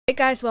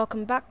Guys,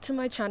 welcome back to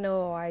my channel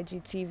or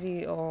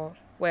IGTV or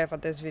wherever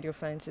this video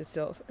finds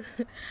itself.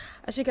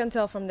 As you can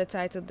tell from the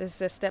title, this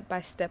is a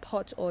step-by-step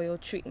hot oil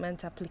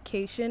treatment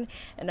application,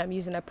 and I'm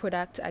using a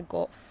product I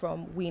got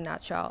from We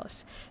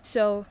Naturals.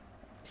 So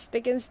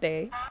stick and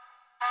stay.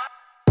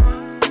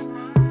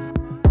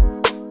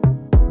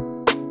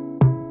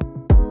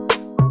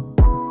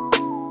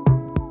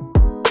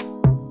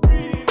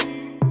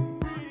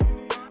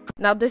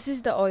 Now this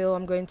is the oil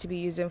I'm going to be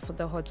using for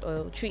the hot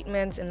oil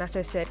treatment, and as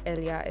I said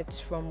earlier, it's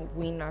from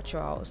We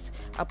Naturals.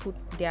 I'll put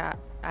their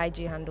IG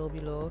handle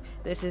below.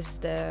 This is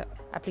the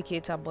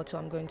applicator bottle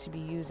I'm going to be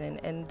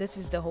using, and this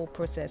is the whole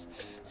process.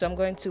 So I'm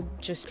going to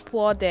just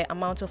pour the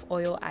amount of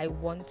oil I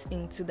want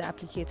into the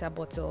applicator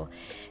bottle,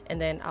 and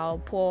then I'll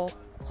pour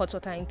hot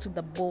water into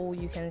the bowl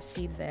you can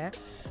see there,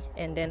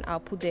 and then I'll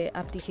put the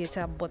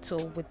applicator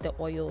bottle with the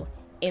oil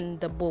in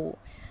the bowl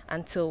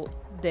until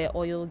the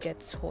oil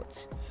gets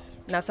hot.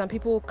 Now some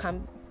people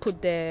can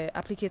put the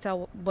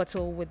applicator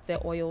bottle with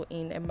the oil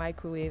in a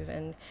microwave,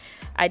 and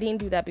I didn't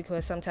do that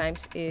because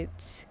sometimes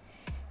it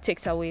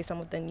takes away some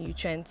of the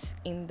nutrients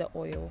in the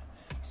oil.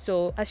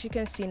 So as you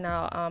can see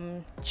now,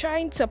 I'm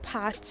trying to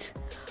pat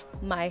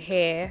my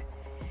hair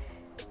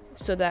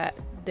so that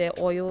the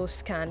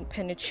oils can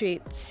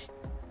penetrate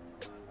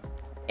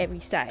every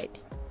side.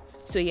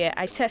 So yeah,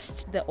 I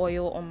test the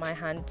oil on my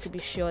hand to be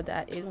sure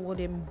that it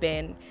wouldn't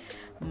burn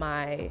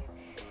my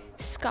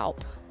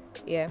scalp.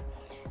 Yeah.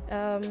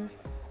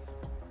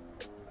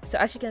 So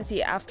as you can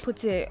see, I've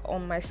put it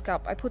on my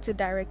scalp. I put it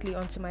directly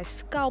onto my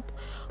scalp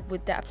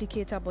with the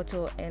applicator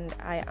bottle, and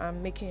I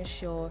am making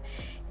sure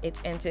it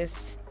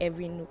enters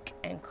every nook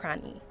and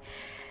cranny.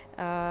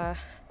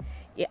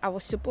 Yeah, I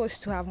was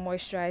supposed to have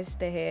moisturized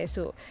the hair,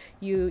 so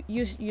you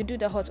do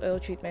the hot oil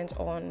treatment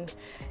on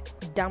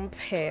damp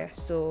hair.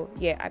 So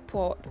yeah,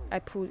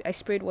 I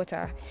sprayed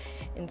water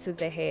into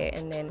the hair,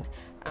 and then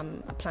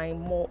I'm applying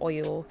more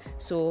oil,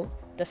 so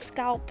the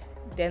scalp,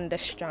 then the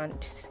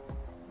strands.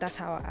 That's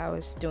how I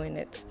was doing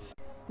it.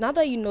 Now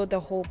that you know the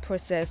whole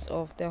process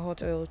of the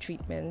hot oil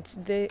treatment,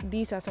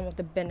 these are some of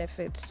the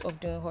benefits of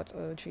doing hot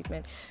oil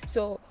treatment.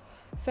 So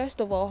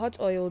first of all, hot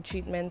oil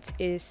treatment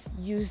is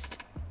used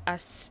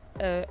as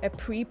a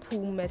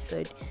pre-poo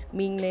method,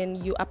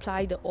 meaning you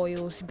apply the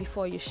oils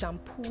before you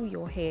shampoo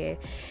your hair,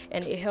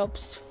 and it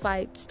helps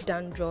fight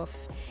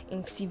dandruff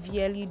in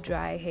severely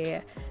dry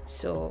hair.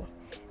 So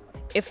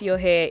if your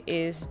hair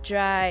is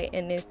dry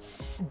and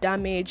it's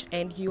damaged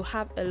and you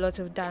have a lot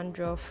of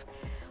dandruff,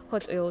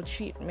 hot oil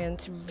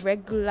treatment,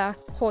 regular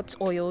hot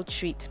oil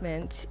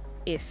treatment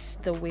is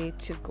the way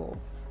to go.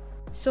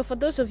 So for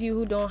those of you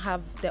who don't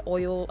have the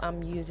oil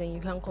I'm using, you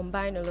can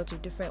combine a lot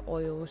of different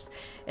oils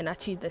and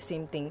achieve the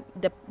same thing.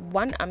 The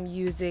one I'm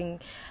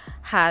using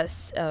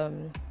has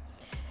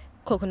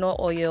coconut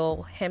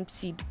oil, hemp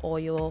seed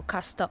oil,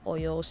 castor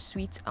oil,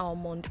 sweet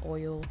almond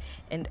oil,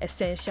 and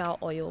essential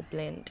oil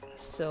blend.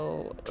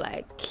 So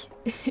like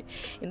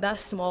in that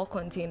small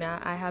container,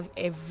 I have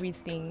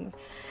everything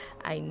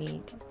I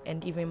need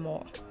and even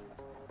more.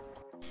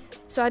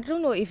 So I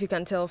don't know if you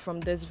can tell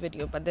from this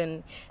video, but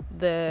then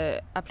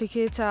the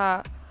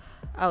applicator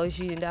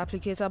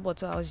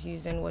bottle I was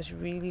using was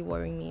really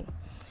worrying me.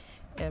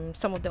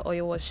 Some of the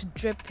oil was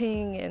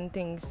dripping and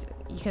things.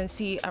 You can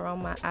see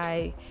around my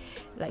eye,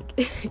 like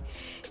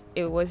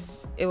it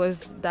was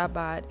that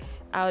bad.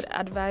 I would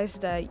advise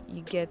that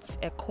you get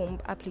a comb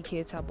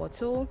applicator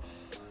bottle.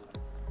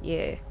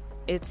 Yeah,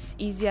 it's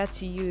easier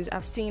to use.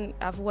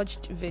 I've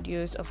watched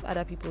videos of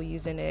other people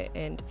using it,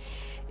 and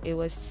it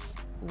was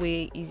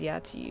way easier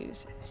to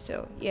use.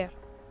 So yeah,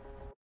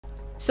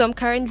 so I'm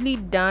currently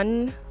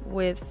done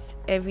with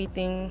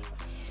everything.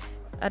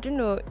 I don't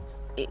know,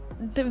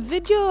 the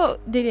video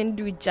didn't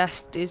do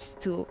justice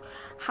to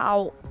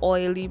how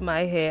oily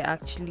my hair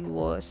actually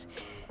was.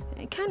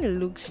 It kind of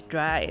looks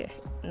dry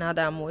now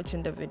that I'm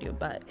watching the video,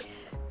 but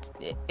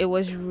it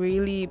was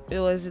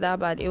that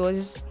bad. It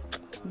was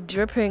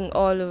dripping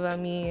all over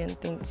me and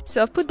things.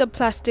 So I've put the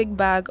plastic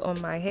bag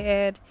on my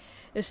head.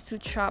 It's to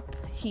trap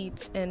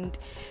heat, and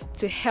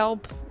to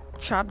help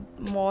trap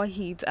more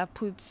heat, I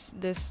put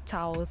this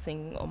towel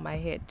thing on my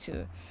head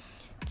too.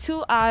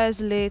 2 hours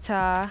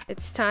later,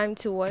 it's time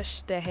to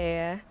wash the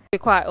hair. To be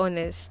quite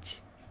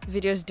honest,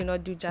 videos do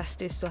not do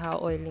justice to how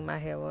oily my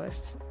hair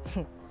was.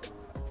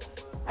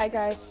 Hi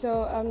guys,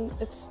 so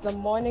it's the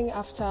morning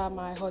after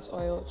my hot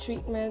oil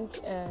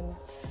treatment, and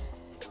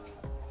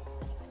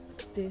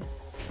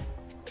this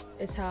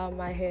is how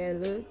my hair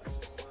looks.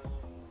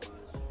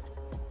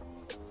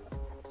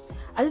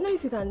 I don't know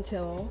if you can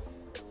tell,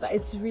 but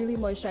it's really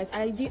moisturized.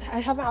 I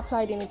haven't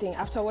applied anything.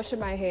 After washing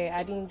my hair,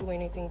 I didn't do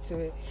anything to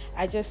it.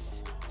 I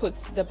just put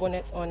the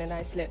bonnet on and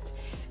I slept.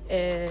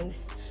 And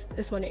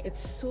this morning,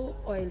 it's so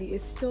oily.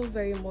 It's still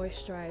very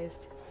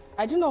moisturized.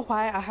 I don't know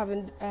why I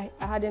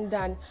hadn't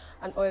done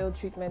an oil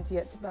treatment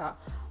yet, but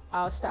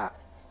I'll start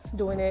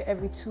doing it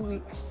every 2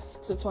 weeks,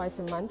 so twice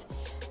a month,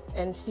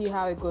 and see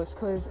how it goes,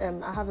 because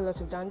I have a lot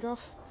of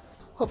dandruff.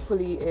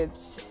 Hopefully it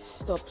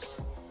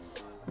stops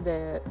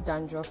the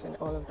dandruff and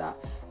all of that.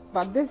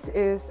 but this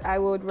is, I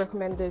would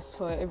recommend this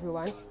for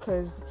everyone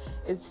because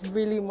it's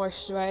really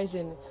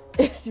moisturizing.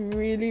 It's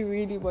really,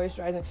 really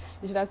moisturizing.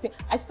 You should have seen.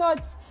 I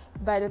thought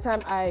by the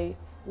time I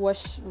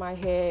wash my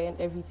hair and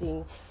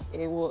everything,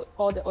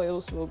 all the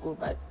oils will go,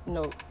 but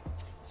no.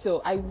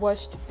 So I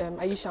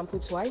use shampoo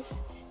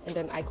twice, and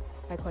then I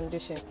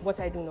condition, what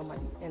I do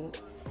normally, and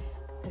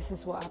this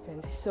is what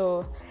happened.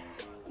 So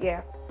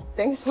yeah,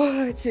 thanks for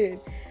watching.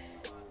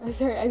 I'm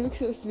sorry, I look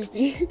so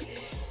sleepy.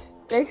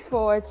 Thanks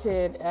for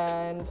watching,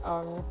 and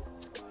I'll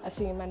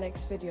see you in my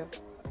next video.